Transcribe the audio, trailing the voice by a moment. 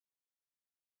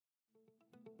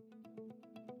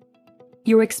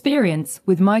Your experience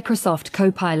with Microsoft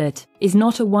Copilot is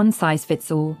not a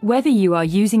one-size-fits-all. Whether you are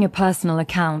using a personal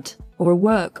account or a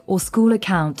work or school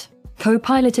account,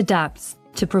 Copilot adapts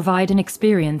to provide an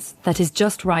experience that is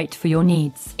just right for your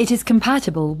needs. It is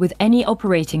compatible with any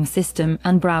operating system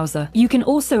and browser. You can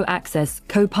also access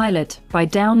Copilot by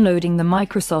downloading the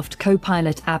Microsoft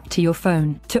Copilot app to your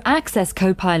phone. To access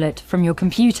Copilot from your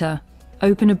computer,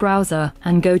 open a browser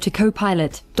and go to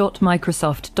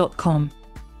copilot.microsoft.com.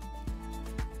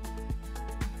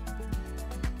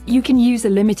 You can use a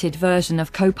limited version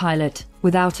of Copilot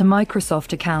without a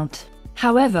Microsoft account.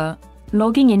 However,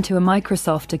 logging into a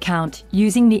Microsoft account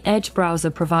using the Edge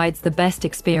browser provides the best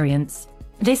experience.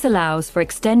 This allows for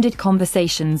extended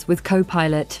conversations with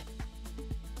Copilot.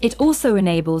 It also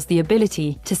enables the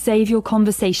ability to save your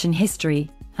conversation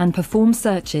history and perform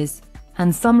searches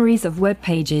and summaries of web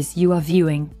pages you are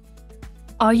viewing.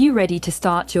 Are you ready to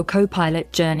start your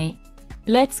Copilot journey?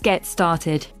 Let's get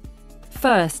started.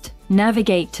 First,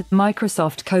 navigate to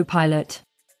Microsoft Copilot.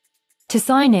 To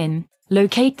sign in,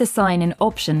 locate the Sign In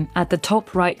option at the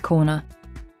top right corner.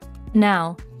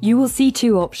 Now, you will see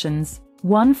two options,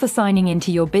 one for signing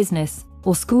into your business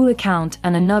or school account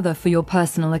and another for your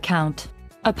personal account.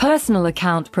 A personal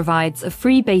account provides a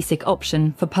free basic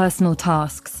option for personal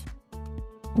tasks.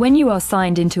 When you are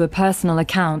signed into a personal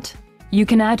account, you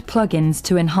can add plugins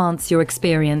to enhance your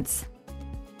experience.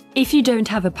 If you don't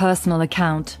have a personal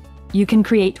account, you can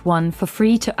create one for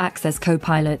free to access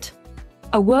Copilot.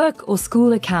 A work or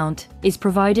school account is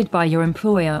provided by your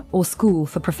employer or school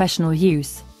for professional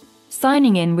use.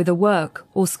 Signing in with a work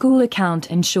or school account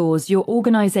ensures your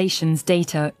organization's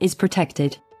data is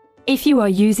protected. If you are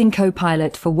using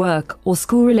Copilot for work or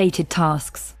school-related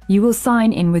tasks, you will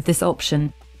sign in with this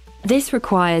option. This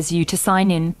requires you to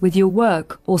sign in with your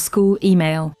work or school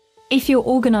email. If your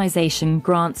organization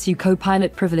grants you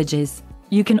Copilot privileges,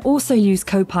 you can also use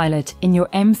Copilot in your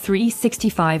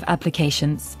M365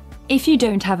 applications. If you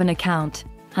don't have an account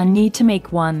and need to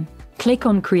make one, click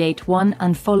on Create One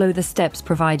and follow the steps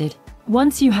provided.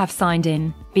 Once you have signed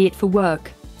in, be it for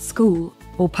work, school,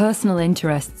 or personal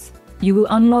interests, you will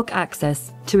unlock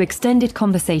access to extended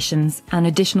conversations and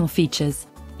additional features.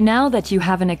 Now that you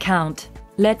have an account,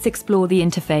 let's explore the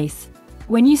interface.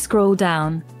 When you scroll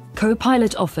down,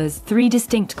 Copilot offers 3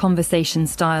 distinct conversation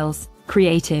styles: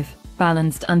 creative,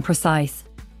 balanced, and precise.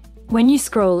 When you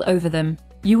scroll over them,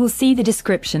 you will see the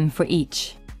description for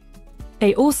each.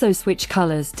 They also switch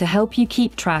colors to help you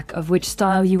keep track of which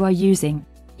style you are using.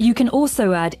 You can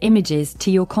also add images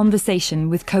to your conversation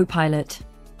with Copilot.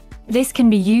 This can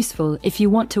be useful if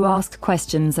you want to ask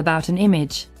questions about an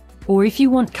image, or if you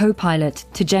want Copilot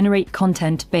to generate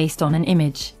content based on an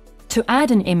image. To add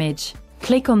an image,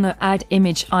 click on the Add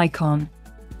Image icon.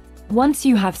 Once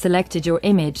you have selected your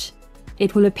image,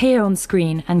 it will appear on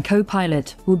screen and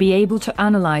Copilot will be able to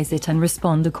analyze it and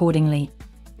respond accordingly.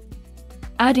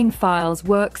 Adding files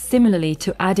works similarly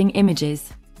to adding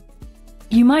images.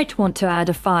 You might want to add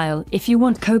a file if you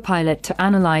want Copilot to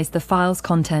analyze the file's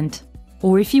content,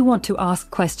 or if you want to ask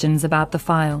questions about the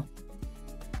file.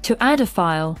 To add a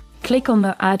file, click on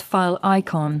the Add File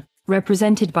icon,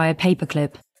 represented by a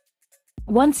paperclip.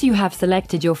 Once you have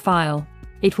selected your file,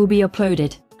 it will be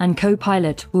uploaded, and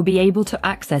Copilot will be able to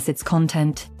access its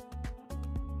content.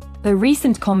 The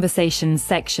Recent Conversations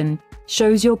section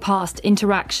shows your past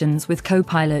interactions with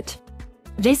Copilot.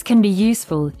 This can be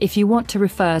useful if you want to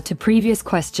refer to previous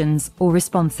questions or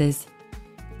responses.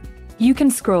 You can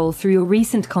scroll through your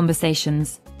recent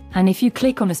conversations, and if you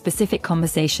click on a specific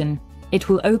conversation, it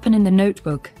will open in the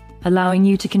notebook, allowing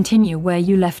you to continue where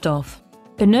you left off.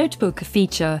 The notebook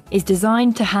feature is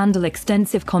designed to handle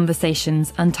extensive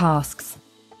conversations and tasks.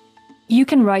 You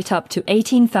can write up to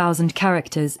 18,000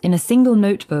 characters in a single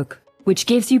notebook, which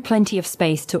gives you plenty of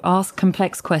space to ask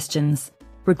complex questions,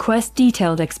 request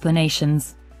detailed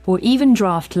explanations, or even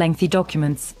draft lengthy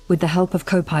documents with the help of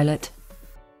Copilot.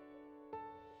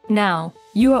 Now,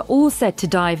 you are all set to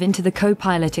dive into the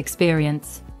Copilot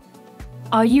experience.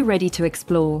 Are you ready to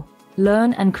explore,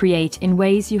 learn, and create in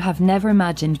ways you have never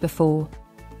imagined before?